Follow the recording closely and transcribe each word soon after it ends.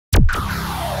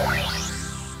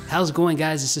How's it going,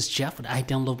 guys? This is Jeff with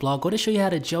iDownload Blog. Going to show you how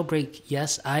to jailbreak,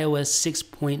 yes, iOS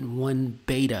 6.1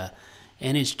 beta.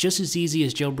 And it's just as easy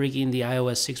as jailbreaking the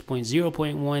iOS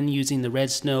 6.0.1 using the red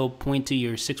snow point to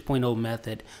your 6.0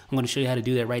 method. I'm going to show you how to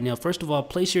do that right now. First of all,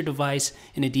 place your device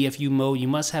in a DFU mode. You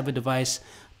must have a device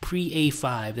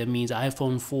pre-A5. That means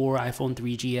iPhone 4, iPhone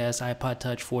 3GS, iPod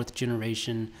Touch 4th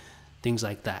generation, things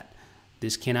like that.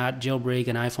 This cannot jailbreak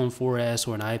an iPhone 4S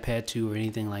or an iPad 2 or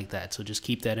anything like that. So just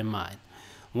keep that in mind.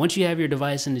 Once you have your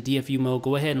device in the DFU mode,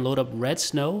 go ahead and load up Red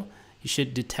Snow. You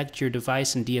should detect your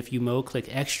device in DFU mode. Click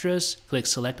Extras, click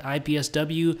Select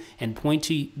IPSW, and point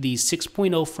to the 6.0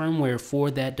 firmware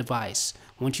for that device.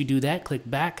 Once you do that, click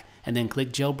Back, and then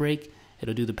click Jailbreak.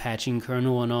 It'll do the patching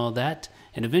kernel and all that.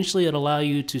 And eventually it'll allow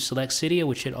you to select Cydia,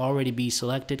 which should already be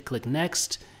selected. Click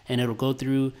Next, and it'll go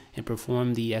through and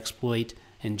perform the exploit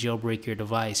and jailbreak your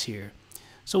device here.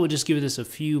 So we'll just give this a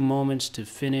few moments to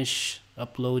finish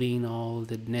uploading all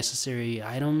the necessary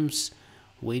items,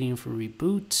 waiting for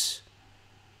reboot.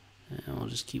 And we'll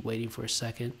just keep waiting for a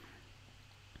second.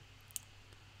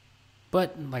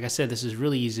 But like I said, this is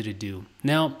really easy to do.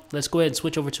 Now let's go ahead and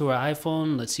switch over to our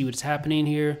iPhone. Let's see what's happening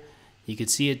here. You can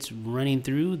see it's running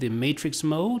through the matrix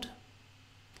mode.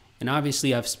 And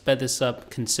obviously I've sped this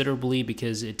up considerably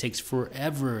because it takes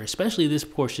forever, especially this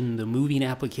portion, the moving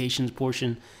applications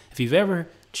portion. If you've ever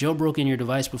jailbroken your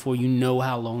device before, you know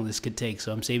how long this could take.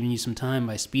 So I'm saving you some time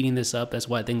by speeding this up. That's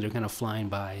why things are kind of flying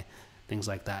by, things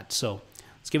like that. So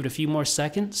let's give it a few more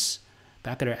seconds.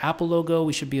 Back at our Apple logo,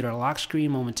 we should be at our lock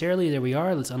screen momentarily. There we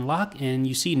are. Let's unlock. And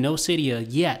you see no Cydia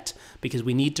yet because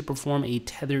we need to perform a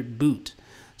tethered boot.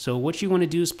 So what you want to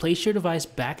do is place your device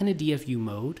back in a DFU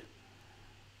mode.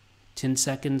 10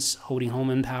 seconds holding home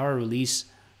and power, release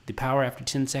the power after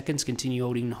 10 seconds, continue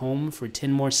holding home for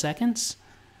 10 more seconds.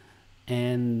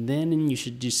 And then you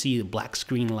should just see the black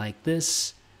screen like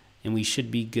this, and we should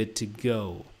be good to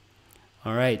go.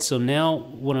 All right, so now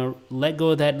want to let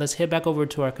go of that. Let's head back over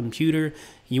to our computer.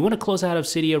 You want to close out of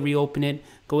Cydia, reopen it.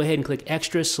 Go ahead and click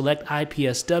Extra, select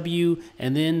IPSW,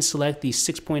 and then select the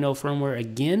 6.0 firmware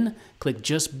again. Click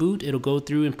Just Boot. It'll go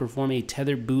through and perform a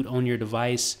tethered boot on your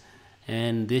device.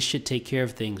 And this should take care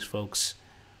of things, folks.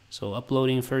 So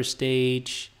uploading first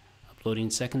stage, uploading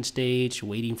second stage,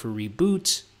 waiting for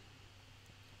reboot.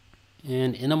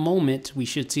 And in a moment, we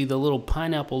should see the little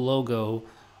pineapple logo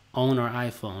on our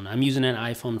iPhone. I'm using an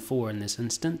iPhone 4 in this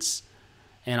instance.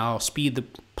 And I'll speed the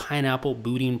pineapple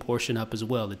booting portion up as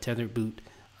well. The tethered boot,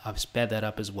 I've sped that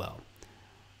up as well.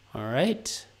 All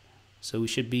right. So we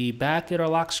should be back at our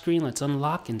lock screen. Let's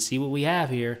unlock and see what we have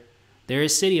here. There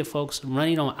is Cydia, folks,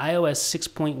 running on iOS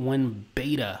 6.1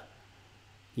 beta.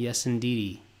 Yes,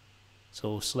 indeedy.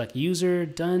 So select user,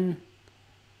 done.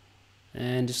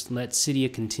 And just let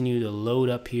Cydia continue to load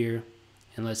up here.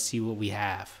 And let's see what we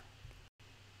have.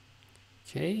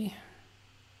 Okay.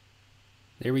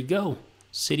 There we go.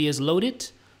 Cydia is loaded.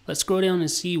 Let's scroll down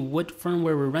and see what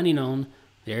firmware we're running on.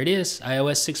 There it is,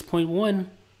 iOS 6.1,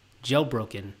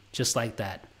 jailbroken, just like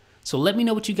that. So let me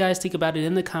know what you guys think about it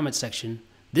in the comment section.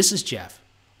 This is Jeff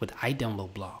with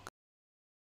iDownload Blog.